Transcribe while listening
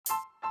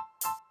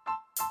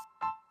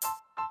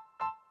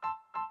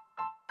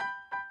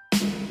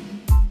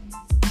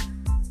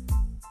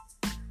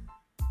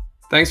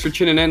Thanks for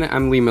tuning in.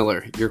 I'm Lee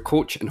Miller, your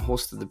coach and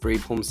host of the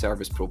Brave Home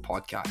Service Pro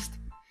podcast,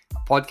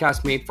 a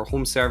podcast made for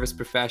home service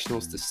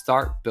professionals to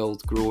start,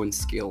 build, grow, and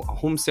scale a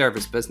home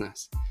service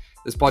business.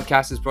 This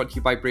podcast is brought to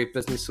you by Brave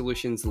Business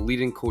Solutions, the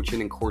leading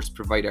coaching and course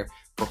provider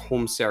for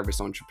home service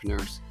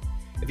entrepreneurs.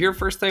 If you're a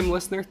first-time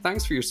listener,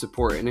 thanks for your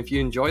support. And if you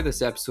enjoy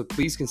this episode,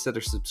 please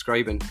consider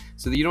subscribing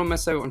so that you don't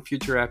miss out on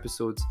future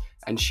episodes,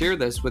 and share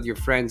this with your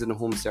friends in the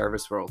home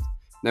service world.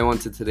 Now on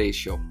to today's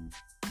show.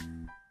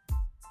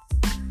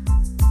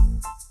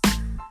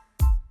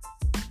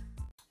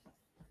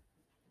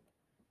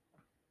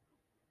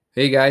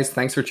 Hey guys,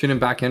 thanks for tuning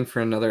back in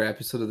for another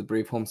episode of the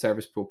Brave Home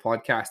Service Pro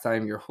podcast. I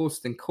am your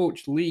host and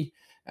coach, Lee,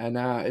 and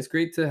it's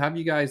great to have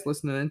you guys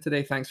listening in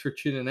today. Thanks for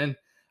tuning in.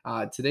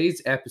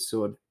 Today's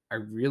episode, I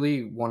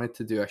really wanted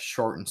to do a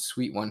short and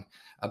sweet one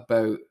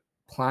about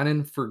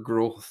planning for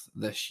growth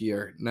this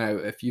year. Now,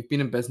 if you've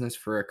been in business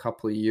for a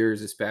couple of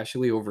years,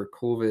 especially over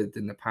COVID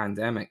and the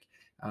pandemic,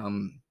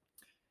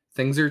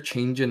 things are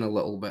changing a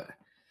little bit,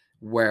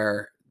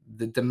 where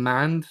the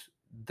demand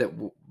that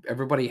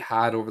everybody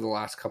had over the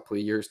last couple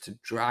of years to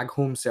drag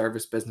home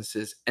service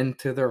businesses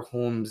into their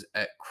homes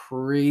at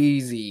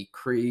crazy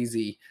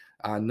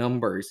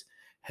numbers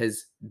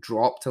has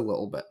dropped a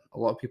little bit. A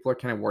lot of people are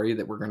kind of worried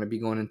that we're going to be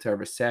going into a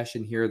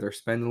recession here. They're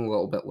spending a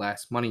little bit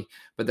less money,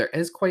 but there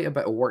is quite a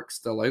bit of work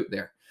still out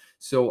there.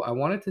 So I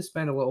wanted to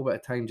spend a little bit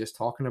of time just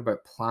talking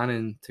about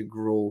planning to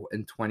grow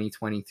in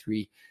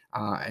 2023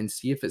 and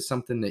see if it's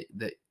something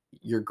that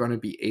you're going to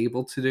be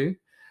able to do.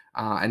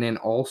 And then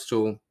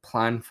also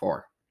plan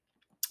for.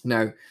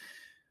 Now,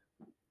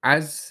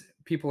 as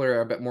people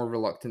are a bit more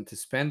reluctant to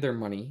spend their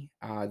money,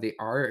 they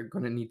are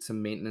going to need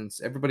some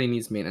maintenance. Everybody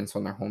needs maintenance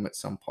on their home at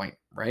some point,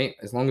 right?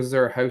 As long as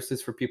there are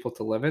houses for people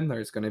to live in,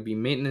 there's going to be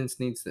maintenance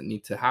needs that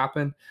need to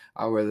happen,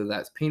 whether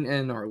that's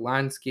painting or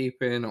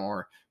landscaping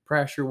or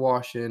pressure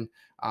washing,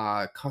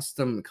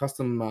 custom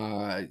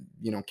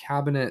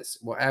cabinets,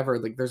 whatever.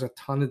 Like, there's a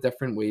ton of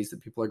different ways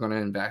that people are going to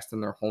invest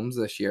in their homes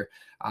this year,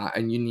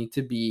 and you need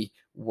to be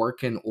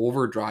working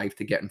overdrive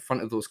to get in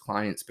front of those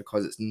clients,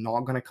 because it's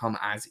not going to come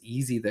as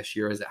easy this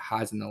year as it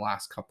has in the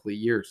last couple of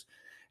years.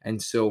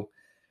 And so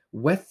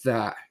with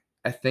that,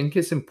 I think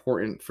it's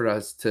important for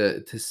us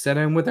to sit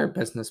down with our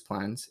business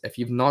plans. If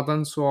you've not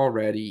done so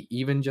already,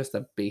 even just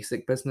a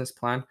basic business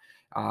plan,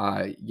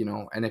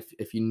 and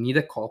if you need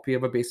a copy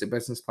of a basic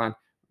business plan,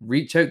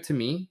 reach out to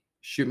me.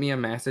 Shoot me a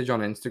message on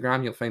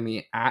Instagram. You'll find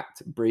me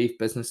at Brave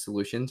Business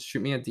Solutions.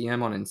 Shoot me a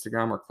DM on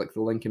Instagram or click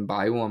the link in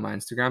bio on my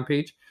Instagram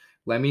page.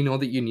 Let me know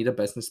that you need a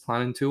business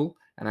planning tool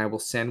and I will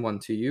send one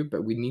to you.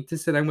 But we need to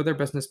sit down with our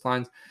business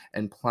plans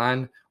and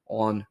plan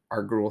on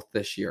our growth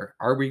this year.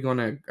 Are we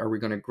gonna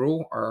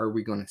grow, or are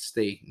we gonna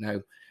stay? Now,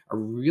 a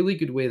really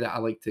good way that I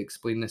like to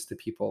explain this to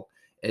people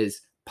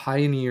is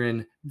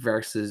pioneering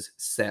versus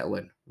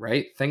settling,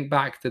 right? Think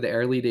back to the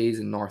early days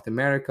in North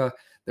America.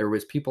 There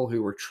was people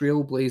who were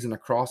trailblazing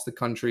across the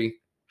country,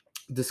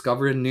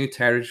 discovering new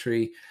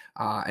territory,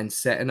 and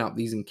setting up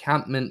these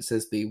encampments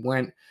as they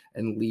went,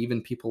 and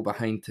leaving people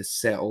behind to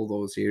settle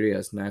those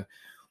areas. Now,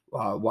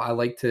 what I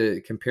like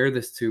to compare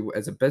this to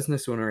as a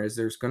business owner is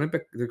there's going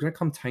to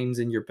come times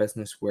in your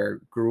business where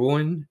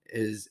growing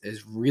is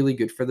really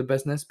good for the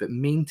business, but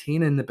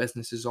maintaining the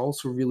business is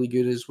also really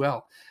good as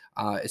well,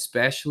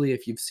 especially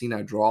if you've seen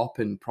a drop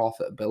in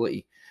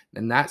profitability.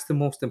 And that's the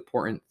most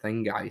important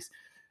thing, guys.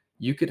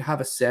 You could have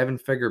a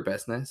 7-figure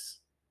business,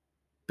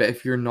 but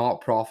if you're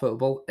not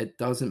profitable, it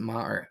doesn't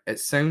matter. It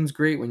sounds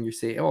great when you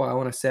say, oh, I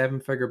want a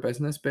 7-figure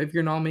business, but if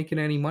you're not making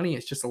any money,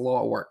 it's just a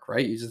lot of work,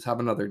 right? You just have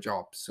another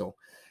job. So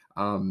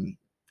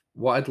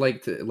what I'd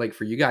like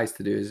for you guys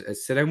to do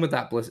is sit down with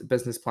that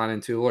business planning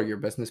tool or your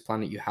business plan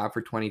that you have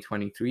for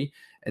 2023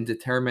 and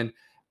determine,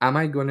 am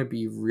I going to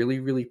be really,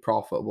 really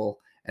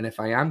profitable? And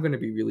if I am going to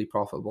be really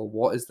profitable,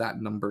 what is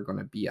that number going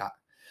to be at?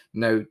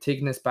 Now,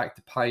 taking this back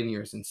to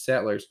pioneers and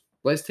settlers,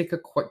 let's take a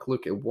quick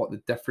look at what the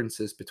difference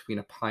is between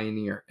a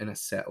pioneer and a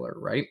settler,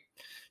 right?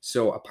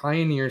 So a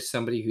pioneer is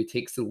somebody who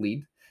takes the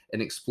lead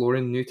in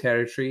exploring new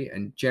territory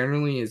and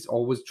generally is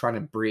always trying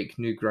to break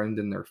new ground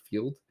in their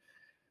field.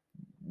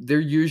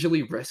 They're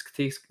usually risk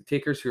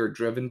takers who are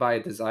driven by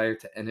a desire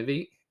to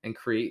innovate and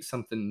create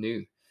something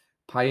new.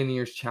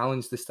 Pioneers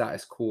challenge the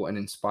status quo and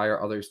inspire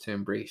others to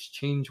embrace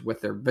change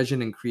with their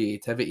vision and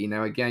creativity.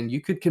 Now, again,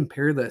 you could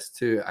compare this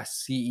to a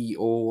CEO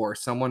or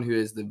someone who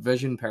is the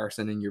vision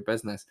person in your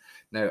business.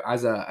 Now,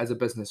 as a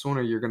business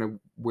owner, you're going to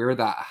wear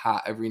that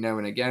hat every now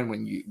and again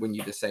when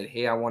you decide,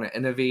 hey, I want to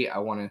innovate, I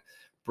want to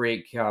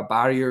break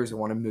barriers, I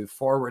want to move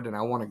forward, and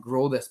I want to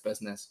grow this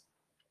business.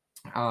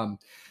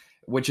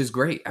 Which is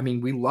great. I mean,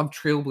 we love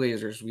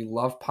trailblazers, we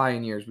love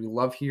pioneers, we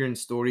love hearing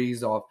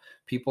stories of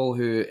people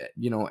who,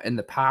 in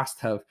the past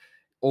have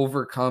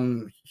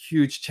overcome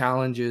huge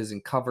challenges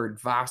and covered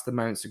vast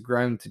amounts of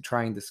ground to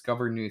try and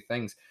discover new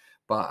things.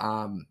 But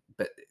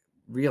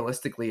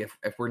realistically,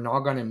 if we're not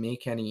going to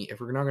make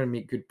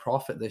good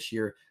profit this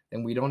year,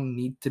 then we don't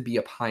need to be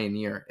a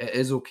pioneer. It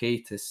is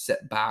okay to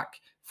sit back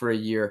for a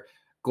year,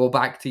 Go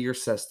back to your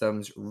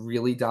systems,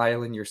 really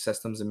dial in your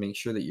systems and make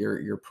sure that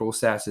your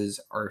processes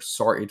are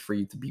sorted for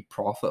you to be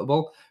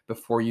profitable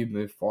before you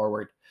move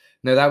forward.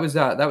 Now that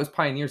was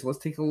pioneers. Let's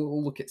take a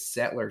little look at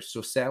settlers.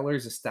 So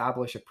settlers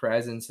establish a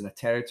presence in a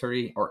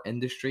territory or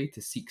industry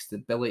to seek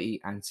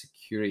stability and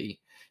security.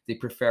 They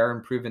prefer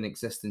improving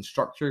existing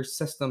structures,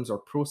 systems, or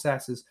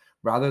processes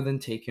rather than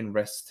taking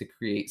risks to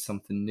create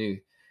something new.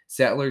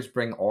 Settlers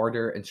bring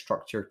order and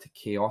structure to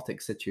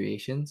chaotic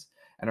situations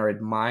and are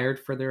admired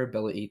for their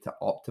ability to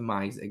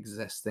optimize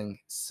existing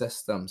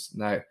systems.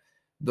 Now,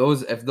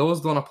 those if those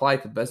don't apply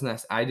to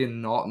business, I do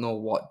not know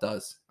what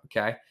does.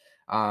 Okay.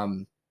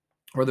 Um,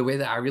 or the way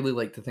that I really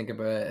like to think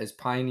about it is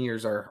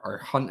pioneers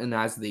are hunting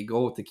as they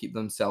go to keep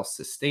themselves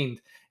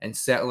sustained, and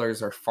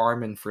settlers are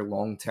farming for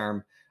long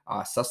term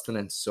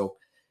sustenance. So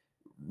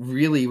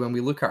really, when we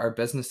look at our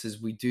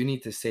businesses, we do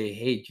need to say,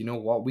 hey, do you know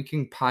what? We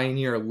can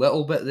pioneer a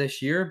little bit this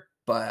year,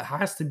 but it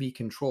has to be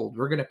controlled.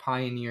 We're going to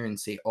pioneer in,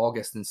 say,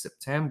 August and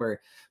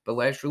September, but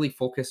let's really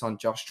focus on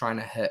just trying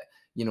to hit,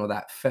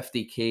 that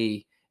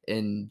 50K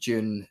in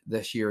June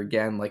this year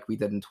again, like we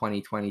did in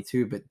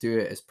 2022, but do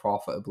it as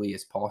profitably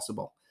as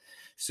possible.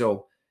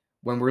 So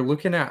when we're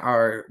looking at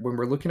our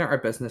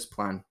business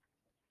plan,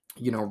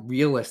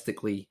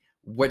 realistically,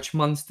 which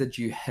months did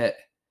you hit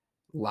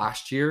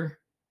last year?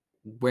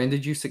 When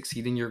did you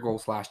succeed in your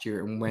goals last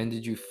year, and when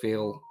did you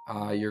fail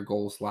your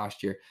goals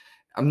last year?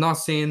 I'm not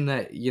saying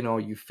that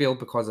you failed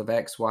because of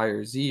X, Y,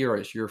 or Z, or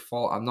it's your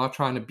fault. I'm not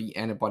trying to beat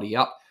anybody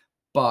up,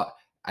 but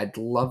I'd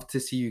love to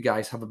see you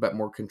guys have a bit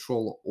more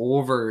control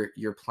over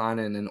your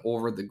planning and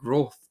over the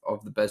growth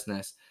of the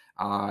business,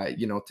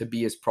 to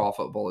be as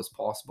profitable as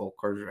possible.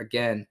 Because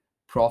again,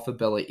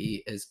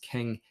 profitability is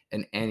king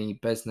in any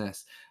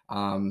business.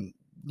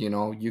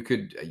 You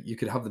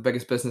could have the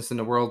biggest business in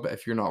the world, but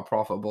if you're not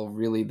profitable,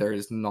 really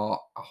there's not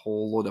a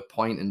whole load of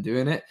point in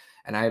doing it.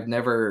 And I've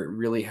never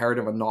really heard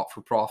of a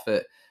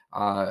not-for-profit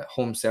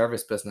home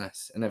service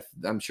business. And if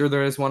I'm sure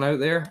there is one out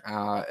there,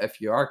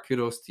 if you are,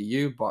 kudos to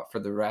you. But for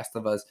the rest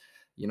of us,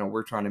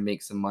 we're trying to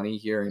make some money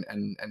here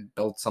and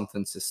build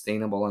something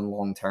sustainable and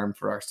long term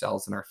for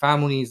ourselves and our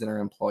families and our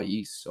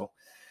employees. So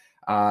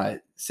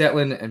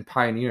settling and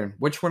pioneering,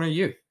 which one are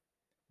you?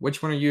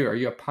 Which one are you? Are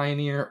you a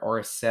pioneer or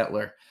a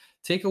settler?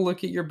 Take a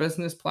look at your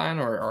business plan,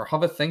 or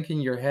have a think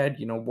in your head.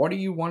 What do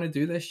you want to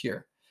do this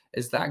year?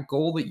 Is that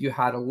goal that you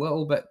had a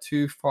little bit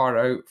too far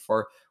out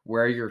for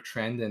where you're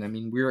trending? I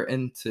mean, we're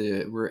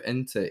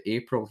into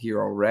April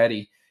here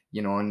already,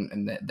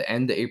 and the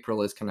end of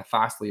April is kind of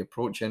fastly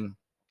approaching,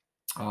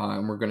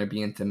 and we're going to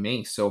be into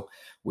May. So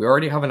we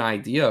already have an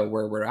idea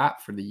where we're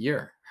at for the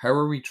year. How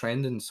are we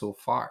trending so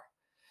far?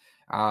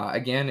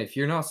 Again, if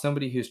you're not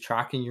somebody who's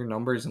tracking your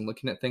numbers and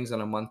looking at things on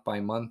a month by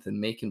month and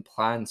making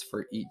plans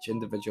for each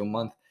individual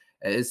month,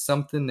 it is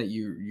something that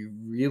you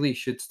really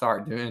should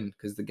start doing,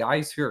 because the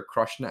guys who are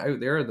crushing it out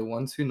there are the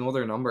ones who know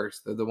their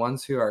numbers. They're the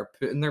ones who are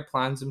putting their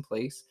plans in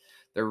place.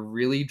 They're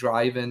really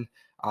driving.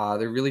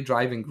 They're really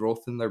driving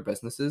growth in their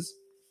businesses,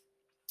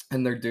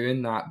 and they're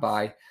doing that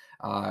by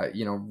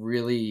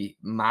really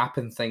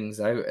mapping things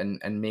out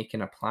and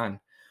making a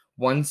plan.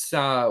 Once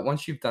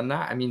you've done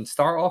that, I mean,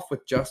 start off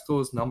with just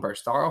those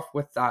numbers. Start off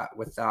with that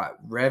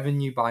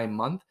revenue by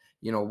month.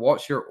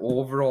 What's your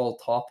overall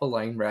top of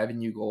line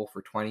revenue goal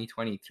for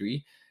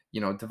 2023?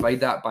 Divide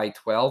that by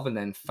 12 and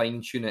then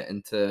fine tune it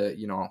into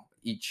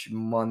each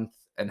month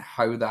and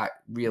how that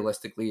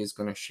realistically is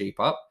going to shape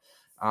up.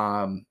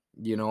 And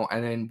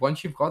then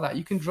once you've got that,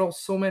 you can drill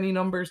so many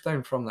numbers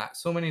down from that.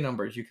 So many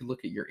numbers. You can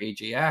look at your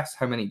AJS.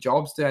 How many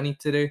jobs do I need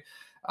to do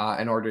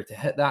in order to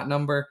hit that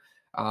number?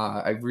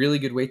 A really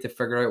good way to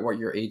figure out what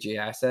your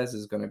AJS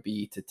is going to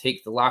be to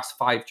take the last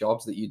 5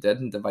 jobs that you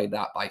did and divide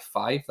that by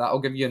 5. That'll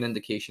give you an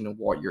indication of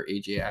what your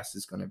AJS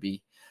is going to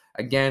be.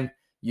 Again,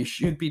 you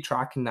should be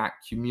tracking that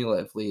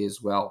cumulatively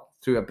as well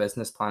through a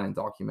business planning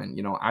document.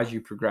 As you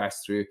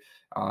progress through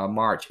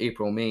March,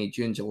 April, May,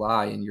 June,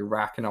 July, and you're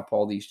racking up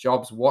all these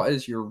jobs, what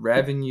is your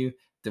revenue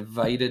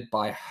divided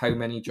by how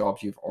many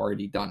jobs you've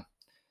already done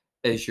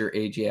is your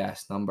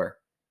AJS number.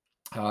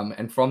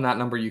 And from that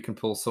number, you can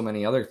pull so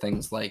many other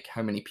things, like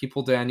how many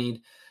people do I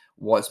need?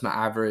 What's my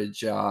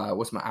average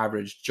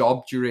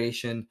job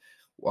duration?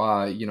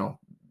 Uh, you know,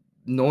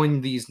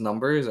 Knowing these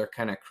numbers are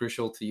kind of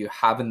crucial to you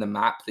having the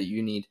map that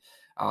you need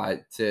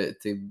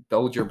to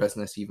build your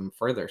business even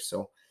further.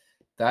 So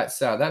that's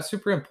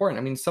super important.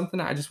 I mean, something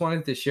that I just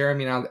wanted to share. I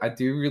mean, I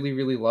do really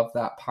really love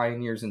that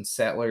pioneers and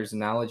settlers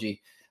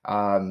analogy.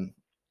 Um,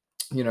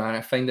 and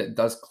I find it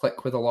does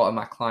click with a lot of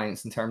my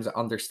clients in terms of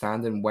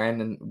understanding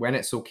when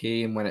it's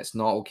okay and when it's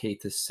not okay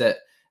to sit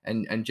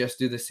and just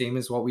do the same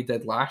as what we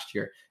did last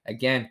year.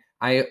 Again,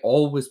 I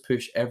always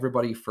push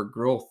everybody for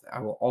growth. I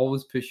will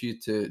always push you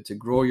to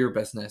grow your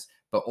business,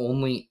 but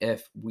only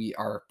if we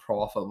are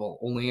profitable,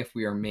 only if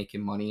we are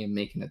making money and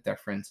making a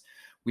difference.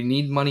 We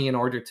need money in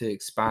order to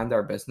expand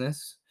our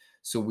business.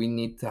 So we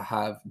need to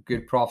have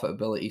good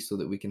profitability so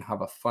that we can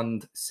have a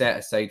fund set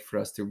aside for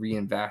us to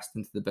reinvest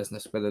into the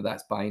business, whether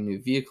that's buying new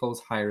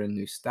vehicles, hiring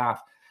new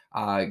staff,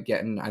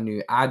 getting a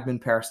new admin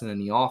person in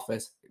the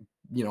office,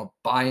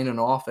 buying an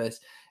office.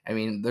 I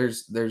mean,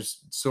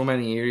 there's so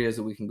many areas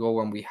that we can go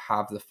when we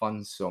have the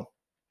funds. So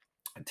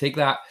take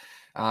that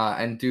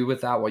and do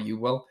with that what you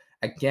will.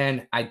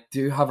 Again, I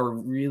do have a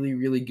really,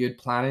 really good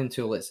planning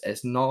tool.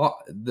 It's not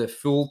the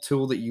full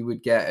tool that you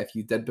would get if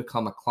you did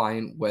become a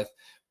client with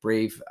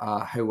Brave.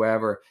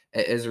 However,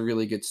 it is a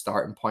really good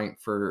starting point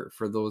for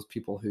those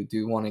people who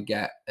do want to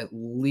get at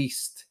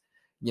least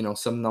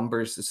some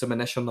numbers, some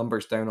initial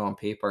numbers down on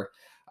paper.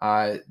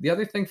 The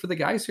other thing for the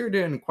guys who are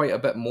doing quite a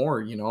bit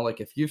more, like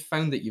if you've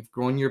found that you've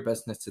grown your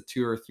business to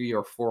two or three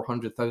or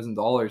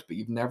 $400,000, but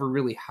you've never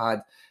really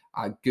had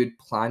good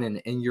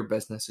planning in your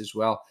business as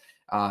well,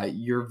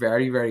 you're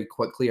very, very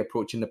quickly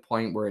approaching the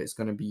point where it's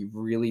going to be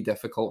really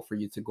difficult for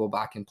you to go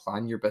back and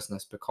plan your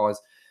business,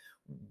 because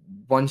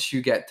once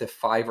you get to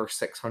 5 or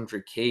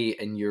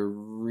 600K and you're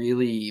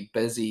really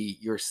busy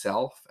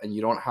yourself and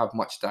you don't have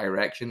much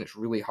direction, it's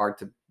really hard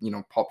to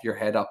pop your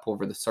head up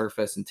over the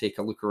surface and take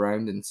a look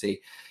around and say,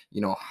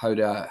 how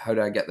do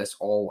I get this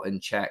all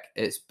in check.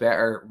 It's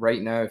better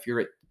right now, if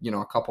you're at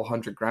a couple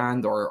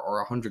 $100,000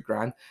 or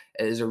 $100,000,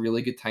 it is a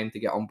really good time to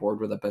get on board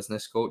with a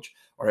business coach,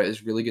 or it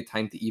is really good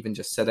time to even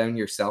just sit down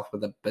yourself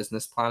with a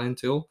business planning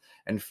tool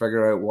and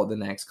figure out what the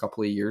next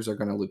couple of years are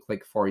going to look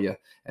like for you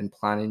and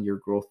planning your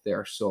growth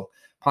there. So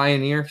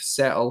pioneer,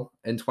 settle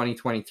in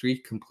 2023,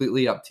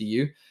 completely up to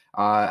you.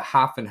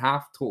 Half and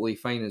half, totally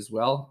fine as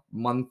well.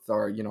 Month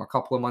or a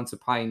couple of months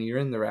of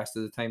pioneering, the rest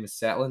of the time is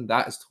settling.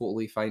 That is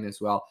totally fine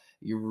as well.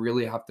 You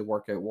really have to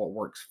work out what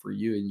works for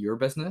you in your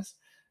business.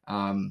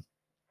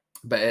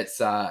 But it's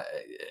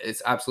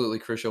absolutely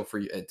crucial for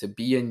you to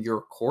be in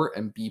your court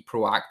and be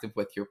proactive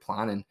with your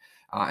planning.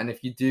 And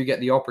if you do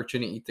get the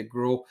opportunity to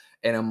grow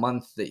in a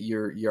month that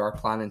you are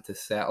planning to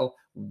settle,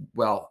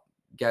 well,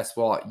 guess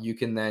what? You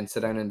can then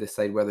sit down and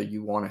decide whether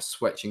you want to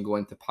switch and go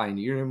into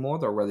pioneering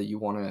mode, or whether you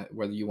want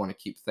to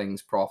keep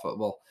things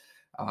profitable.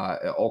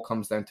 It all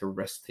comes down to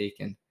risk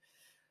taking.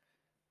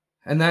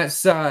 And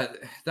that's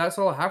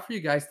all I have for you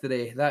guys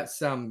today. That's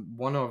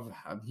one of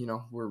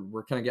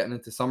we're kind of getting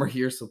into summer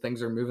here, so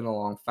things are moving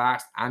along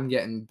fast. I'm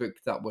getting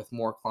booked up with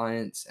more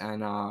clients,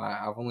 and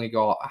I've only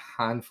got a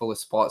handful of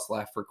spots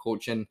left for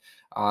coaching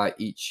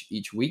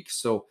each week.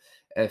 So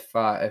if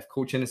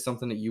coaching is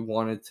something that you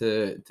wanted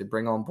to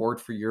bring on board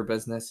for your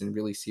business and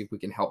really see if we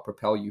can help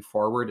propel you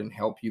forward and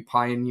help you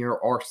pioneer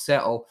or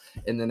settle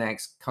in the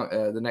next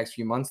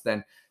few months,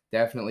 then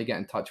definitely get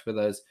in touch with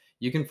us.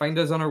 You can find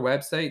us on our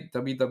website,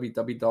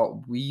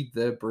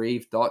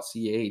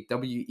 www.wethebrave.ca,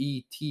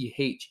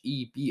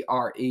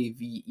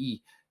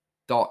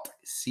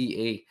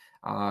 WETHEBRAVE.ca.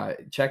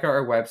 Check out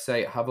our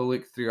website, have a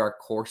look through our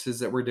courses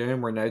that we're doing.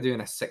 We're now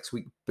doing a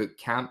 6-week boot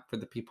camp for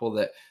the people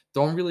that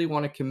don't really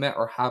want to commit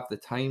or have the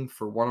time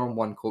for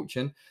one-on-one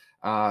coaching.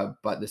 But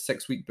the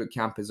 6-week boot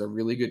camp is a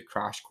really good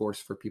crash course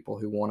for people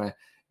who want to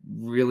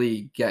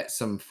really get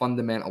some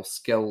fundamental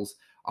skills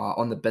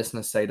on the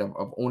business side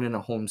of owning a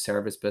home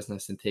service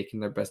business and taking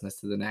their business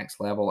to the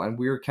next level. And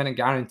we're kind of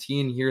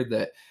guaranteeing here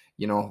that,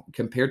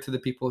 compared to the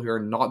people who are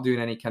not doing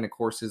any kind of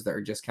courses that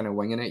are just kind of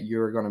winging it,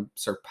 you're going to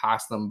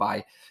surpass them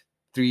by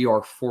 3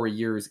 or 4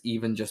 years,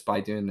 even just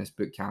by doing this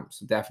boot camp.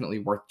 So definitely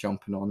worth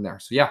jumping on there.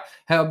 So yeah,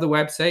 head up the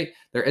website.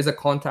 There is a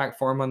contact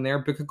form on there.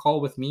 Book a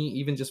call with me,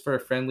 even just for a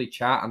friendly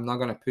chat. I'm not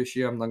going to push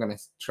you. I'm not going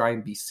to try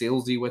and be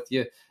salesy with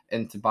you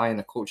into buying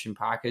a coaching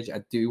package.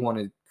 I do want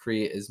to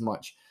create as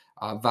much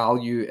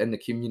value in the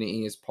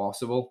community as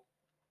possible.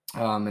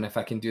 And if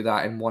I can do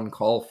that in one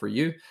call for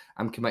you,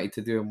 I'm committed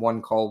to doing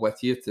one call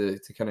with you to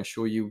kind of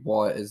show you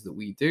what it is that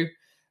we do,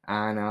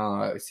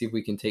 and see if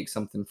we can take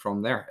something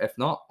from there. If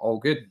not, all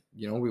good.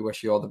 We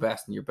wish you all the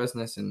best in your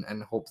business,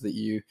 and hope that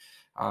you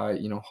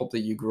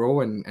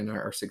grow and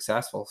are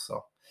successful.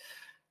 So,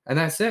 and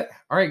that's it.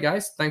 All right,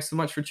 guys, thanks so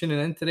much for tuning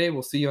in today.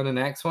 We'll see you on the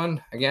next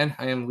one. Again,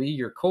 I am Lee,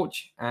 your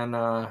coach, and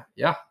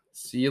yeah,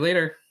 see you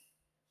later.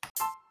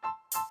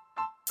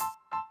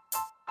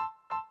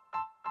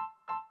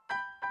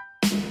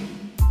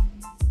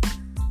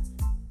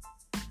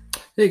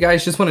 Hey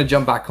guys, just want to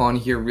jump back on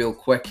here real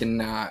quick and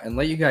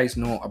let you guys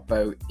know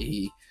about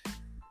a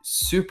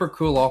super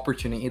cool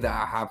opportunity that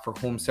I have for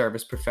home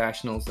service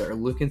professionals that are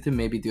looking to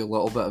maybe do a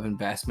little bit of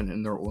investment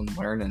in their own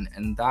learning,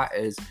 and that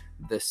is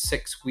the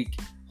 6-week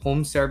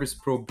Home Service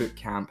Pro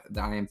Bootcamp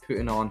that I am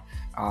putting on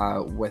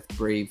with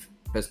Brave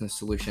Business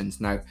Solutions.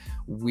 Now,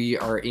 we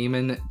are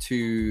aiming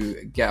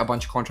to get a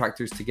bunch of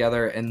contractors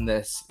together in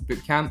this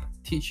bootcamp,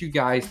 teach you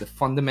guys the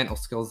fundamental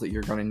skills that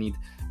you're going to need,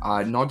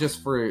 not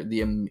just for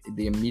the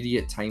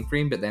immediate time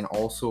frame, but then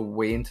also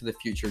way into the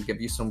future,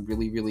 give you some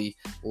really, really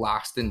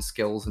lasting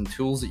skills and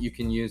tools that you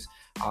can use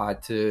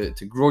to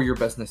grow your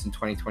business in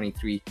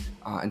 2023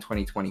 and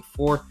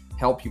 2024,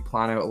 help you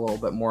plan out a little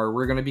bit more.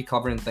 We're going to be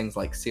covering things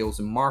like sales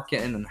and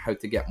marketing and how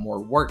to get more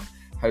work,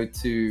 how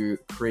to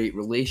create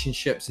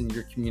relationships in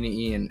your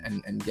community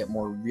and get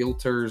more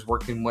realtors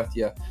working with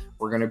you.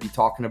 We're going to be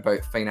talking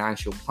about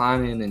financial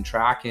planning and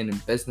tracking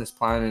and business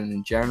planning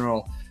in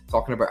general,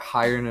 talking about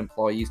hiring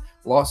employees.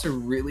 Lots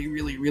of really,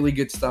 really, really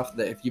good stuff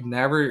that if you've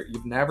never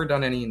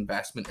done any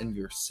investment in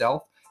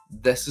yourself,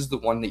 this is the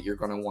one that you're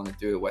going to want to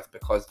do it with,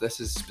 because this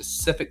is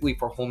specifically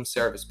for home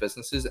service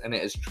businesses and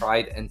it is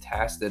tried and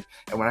tested.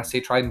 And when I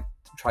say tried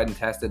and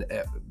tested,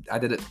 I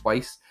did it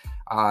twice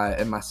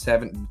in my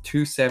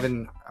two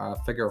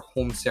seven-figure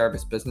home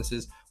service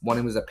businesses.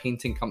 One was a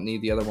painting company,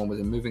 the other one was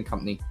a moving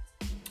company.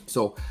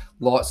 So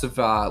lots of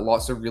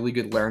really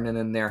good learning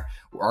in there.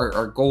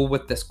 Our goal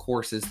with this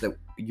course is that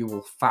you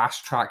will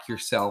fast track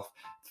yourself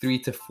 3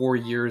 to 4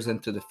 years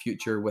into the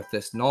future with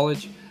this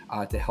knowledge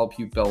to help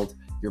you build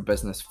your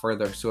business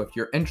further. So if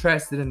you're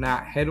interested in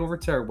that, head over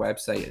to our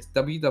website. It's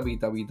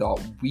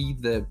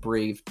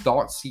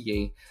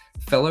www.wethebrave.ca.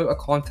 Fill out a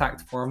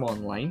contact form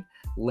online.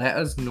 Let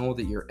us know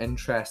that you're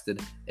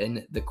interested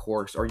in the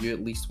course, or you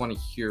at least want to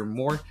hear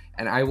more,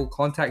 and I will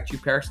contact you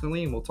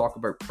personally and we'll talk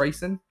about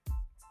pricing.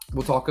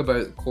 We'll talk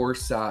about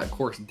course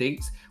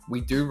dates.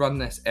 We do run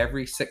this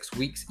every 6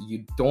 weeks.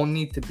 You don't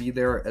need to be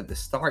there at the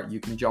start.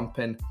 You can jump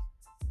in,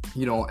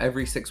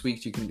 every 6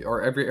 weeks you can,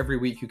 or every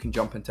week you can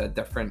jump into a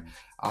different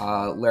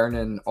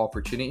learning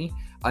opportunity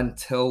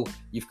until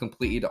you've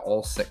completed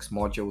all 6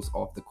 modules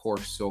of the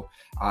course. So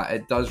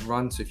it does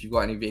run. So if you've got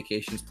any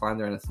vacations planned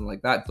or anything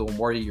like that, don't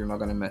worry, you're not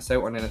going to miss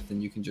out on anything.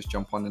 You can just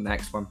jump on the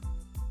next one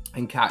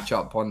and catch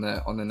up on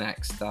the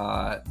next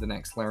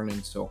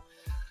learning. So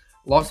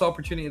lots of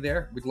opportunity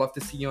there. We'd love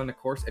to see you on the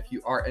course. If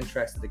you are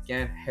interested,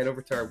 again, head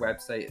over to our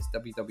website. It's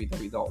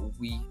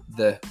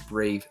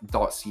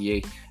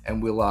www.wethebrave.ca,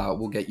 and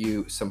we'll get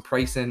you some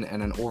pricing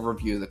and an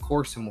overview of the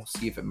course, and we'll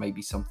see if it might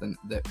be something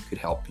that could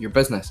help your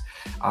business.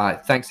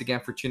 Thanks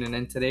again for tuning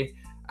in today,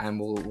 and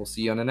we'll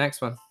see you on the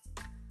next one.